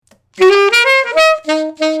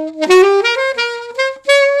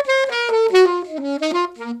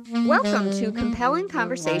compelling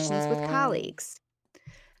conversations with colleagues.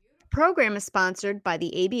 The program is sponsored by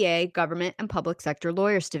the ABA Government and Public Sector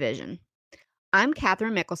Lawyers Division. I'm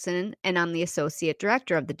Katherine Mickelson, and I'm the Associate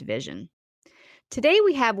Director of the division. Today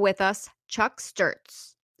we have with us Chuck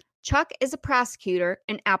Sturts. Chuck is a prosecutor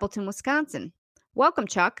in Appleton, Wisconsin. Welcome,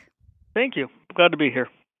 Chuck. Thank you. Glad to be here.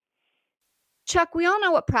 Chuck, we all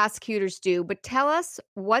know what prosecutors do, but tell us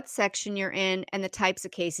what section you're in and the types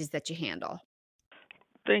of cases that you handle.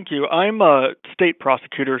 Thank you. I'm a state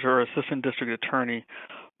prosecutor or assistant district attorney.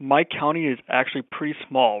 My county is actually pretty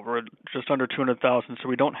small. We're just under 200,000, so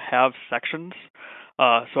we don't have sections.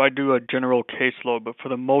 So I do a general caseload, but for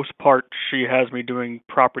the most part, she has me doing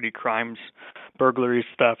property crimes, burglaries,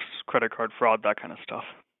 thefts, credit card fraud, that kind of stuff.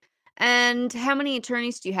 And how many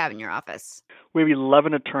attorneys do you have in your office? We have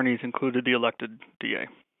 11 attorneys, included the elected DA.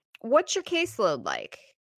 What's your caseload like?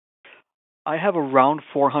 I have around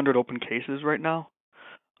 400 open cases right now.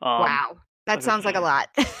 Wow, that sounds like a lot.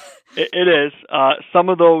 It is. Some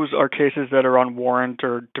of those are cases that are on warrant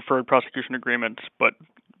or deferred prosecution agreements, but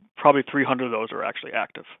probably 300 of those are actually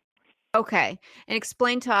active. Okay, and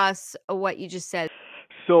explain to us what you just said.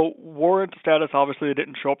 So warrant status, obviously, they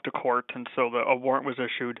didn't show up to court, and so a warrant was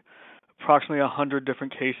issued. Approximately 100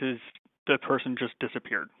 different cases, the person just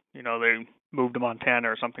disappeared. They moved to Montana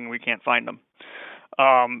or something, we can't find them.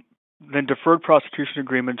 Then deferred prosecution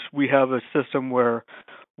agreements, we have a system where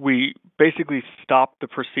we basically stop the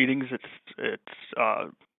proceedings. It's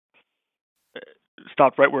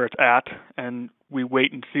stopped right where it's at, and we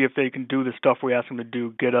wait and see if they can do the stuff we ask them to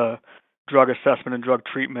do, get a drug assessment and drug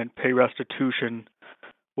treatment, pay restitution,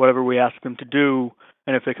 whatever we ask them to do,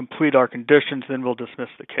 and if they complete our conditions, then we'll dismiss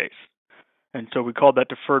the case. And so we call that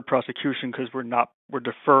deferred prosecution because we're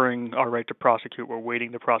deferring our right to prosecute. We're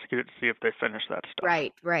waiting to prosecute it to see if they finish that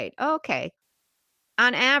stuff. Right. Okay.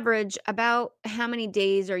 On average, about how many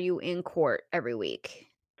days are you in court every week?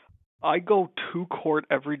 I go to court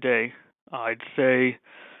every day. I'd say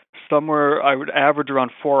somewhere I would average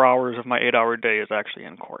around 4 hours of my 8-hour day is actually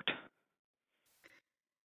in court.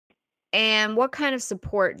 And what kind of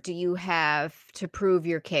support do you have to prove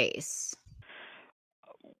your case?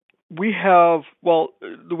 We have,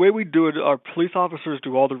 the way we do it, our police officers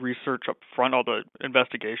do all the research up front, all the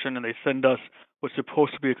investigation, and they send us what's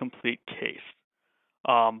supposed to be a complete case.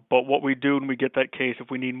 But what we do when we get that case, if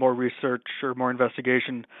we need more research or more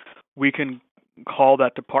investigation, we can call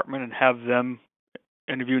that department and have them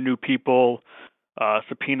interview new people,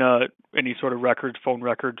 subpoena any sort of records, phone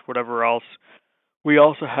records, whatever else. We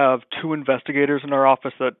also have 2 investigators in our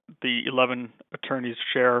office that the 11 attorneys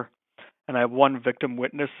share, and I have 1 victim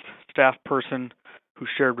witness staff person who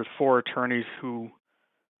shared with 4 attorneys who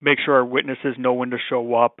make sure our witnesses know when to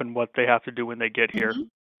show up and what they have to do when they get here. Mm-hmm.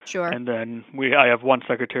 Sure. And then I have 1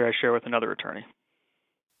 secretary I share with another attorney.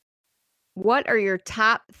 What are your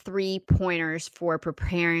top 3 pointers for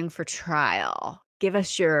preparing for trial? Give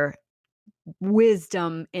us your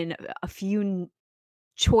wisdom in a few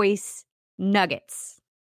choice nuggets.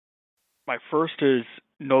 My first is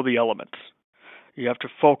know the elements. You have to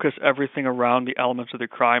focus everything around the elements of the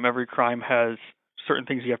crime. Every crime has certain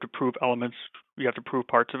things you have to prove elements. You have to prove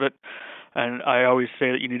parts of it. And I always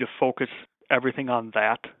say that you need to focus everything on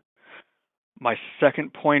that. My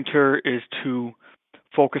second pointer is to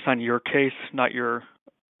focus on your case, not your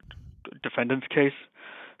defendant's case.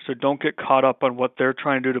 So don't get caught up on what they're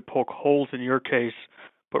trying to do to poke holes in your case,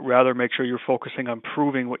 but rather make sure you're focusing on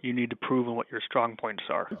proving what you need to prove and what your strong points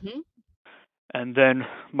are. Mm-hmm. And then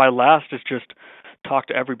my last is just talk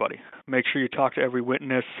to everybody. Make sure you talk to every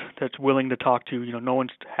witness that's willing to talk to you. No one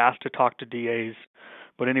has to talk to DAs,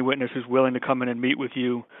 but any witness who's willing to come in and meet with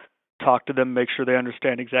you, talk to them, make sure they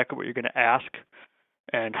understand exactly what you're going to ask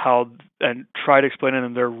and try to explain to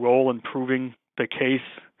them their role in proving the case.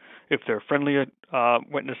 If they're friendly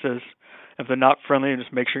witnesses, if they're not friendly,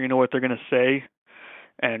 just make sure you know what they're going to say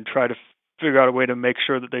and try to figure out a way to make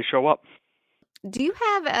sure that they show up. Do you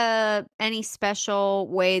have any special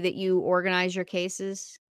way that you organize your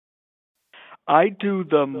cases? I do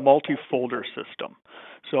the multi-folder system.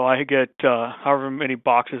 So I get however many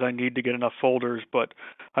boxes I need to get enough folders, but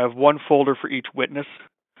I have 1 folder for each witness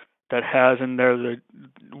that has in there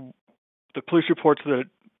the police reports that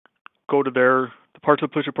go to the parts of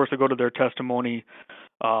the police reports that go to their testimony,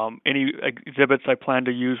 any exhibits I plan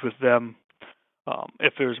to use with them.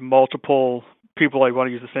 If there's multiple people I want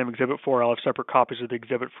to use the same exhibit for, I'll have separate copies of the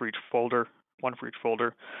exhibit for each folder, 1 for each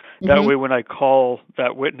folder. Mm-hmm. That way when I call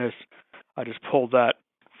that witness, I just pull that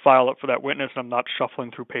file up for that witness, and I'm not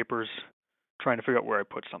shuffling through papers trying to figure out where I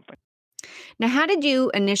put something. Now, how did you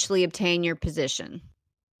initially obtain your position?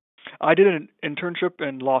 I did an internship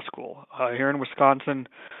in law school. Here in Wisconsin,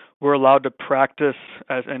 We're allowed to practice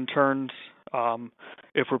as interns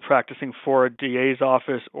if we're practicing for a DA's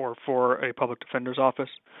office or for a public defender's office.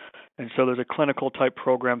 And so there's a clinical type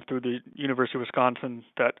program through the University of Wisconsin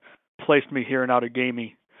that placed me here in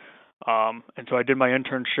Outagamie. And so I did my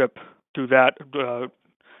internship through that,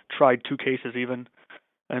 tried 2 cases even.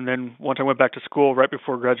 And then once I went back to school right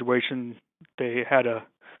before graduation, they had a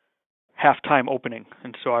half-time opening.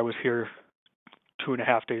 And so I was here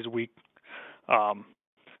 2.5 days a week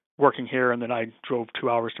working here. And then I drove 2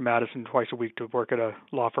 hours to Madison twice a week to work at a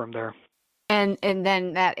law firm there. And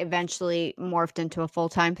then that eventually morphed into a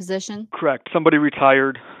full-time position? Correct. Somebody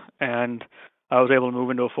retired, and I was able to move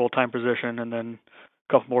into a full-time position, and then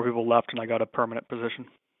a couple more people left, and I got a permanent position.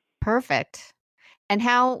 Perfect. And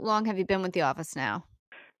how long have you been with the office now?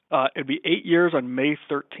 It'd be 8 years on May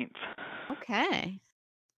 13th. Okay.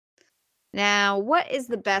 Now, what is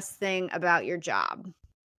the best thing about your job?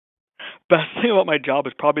 Best thing about my job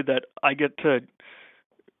is probably that I get to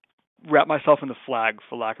wrap myself in the flag,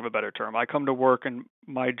 for lack of a better term. I come to work, and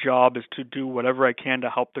my job is to do whatever I can to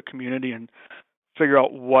help the community and figure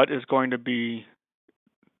out what is going to be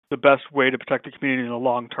the best way to protect the community in the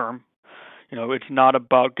long term. You know, it's not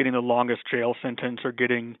about getting the longest jail sentence or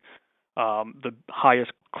getting the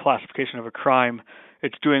highest classification of a crime.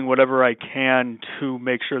 It's doing whatever I can to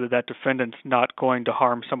make sure that that defendant's not going to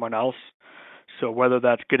harm someone else. So whether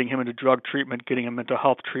that's getting him into drug treatment, getting him mental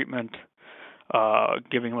health treatment,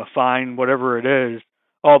 giving him a fine, whatever it is,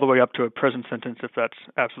 all the way up to a prison sentence if that's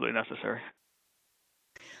absolutely necessary.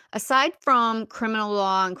 Aside from criminal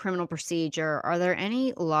law and criminal procedure, are there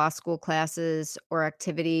any law school classes or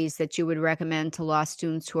activities that you would recommend to law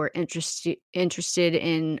students who are interested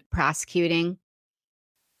in prosecuting?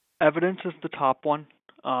 Evidence is the top one.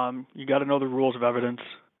 You got to know the rules of evidence.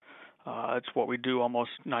 It's what we do.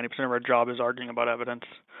 Almost 90% of our job is arguing about evidence.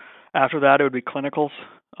 After that, it would be clinicals.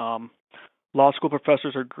 Law school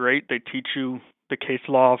professors are great. They teach you the case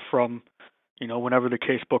law from, whenever the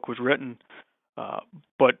case book was written.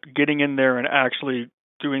 But getting in there and actually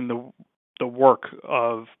doing the work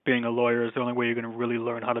of being a lawyer is the only way you're going to really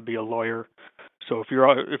learn how to be a lawyer. So if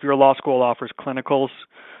your law school offers clinicals,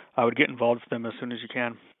 I would get involved with them as soon as you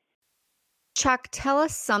can. Chuck, tell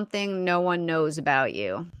us something no one knows about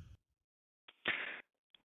you.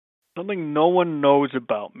 Something no one knows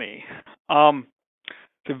about me.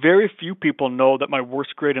 So very few people know that my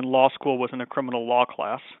worst grade in law school was in a criminal law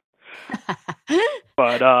class.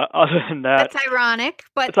 But other than that, That's ironic.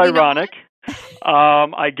 But it's ironic.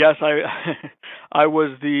 I guess I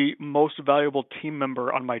was the most valuable team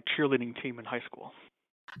member on my cheerleading team in high school.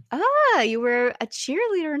 Ah, you were a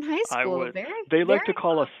cheerleader in high I school. was. Very, They like to very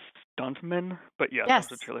call us stuntmen, but yes, I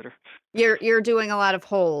was a cheerleader. You're doing a lot of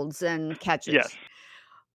holds and catches. Yes.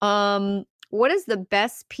 What is the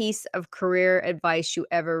best piece of career advice you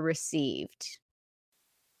ever received?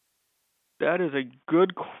 That is a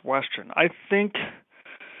good question. I think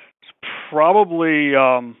it's probably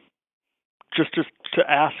just to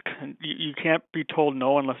ask. You can't be told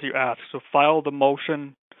no unless you ask. So file the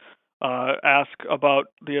motion, ask about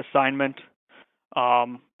the assignment.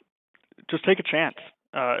 Just take a chance.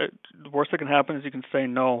 The worst that can happen is you can say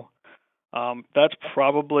no. That's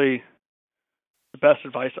probably the best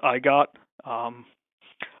advice I got. I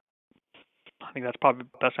think that's probably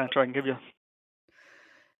the best answer I can give you.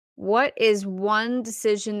 What is one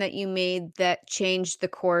decision that you made that changed the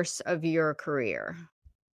course of your career?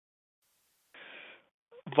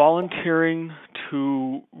 Volunteering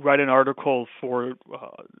to write an article for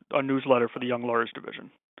a newsletter for the Young Lawyers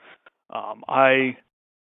Division. I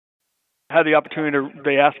had the opportunity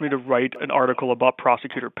they asked me to write an article about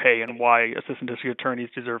prosecutor pay and why assistant district attorneys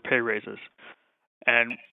deserve pay raises.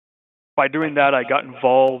 And by doing that, I got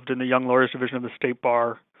involved in the Young Lawyers Division of the State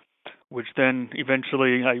Bar, which then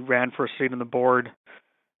eventually I ran for a seat on the board.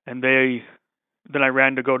 And then I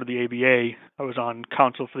ran to go to the ABA. I was on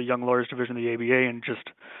council for the Young Lawyers Division of the ABA and just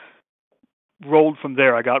rolled from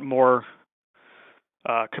there. I got more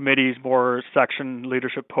committees, more section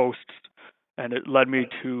leadership posts, and it led me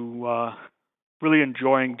to really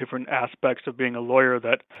enjoying different aspects of being a lawyer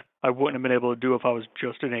that I wouldn't have been able to do if I was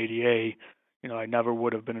just an ADA. I never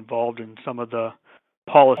would have been involved in some of the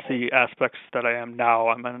policy aspects that I am now.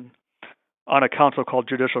 I'm on a council called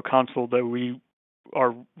Judicial Council that we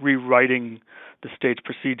are rewriting the state's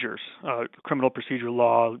procedures, criminal procedure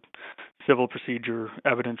law, civil procedure,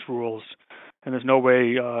 evidence rules, and there's no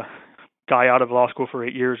way a guy out of law school for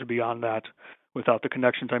 8 years or beyond that without the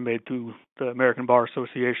connections I made through the American Bar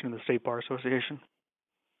Association and the State Bar Association.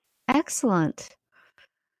 Excellent.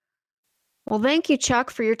 Well, thank you, Chuck,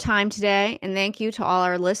 for your time today, and thank you to all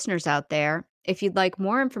our listeners out there. If you'd like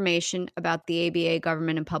more information about the ABA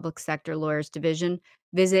Government and Public Sector Lawyers Division,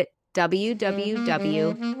 visit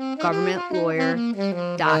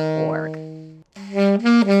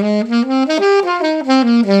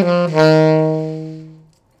www.governmentlawyer.org.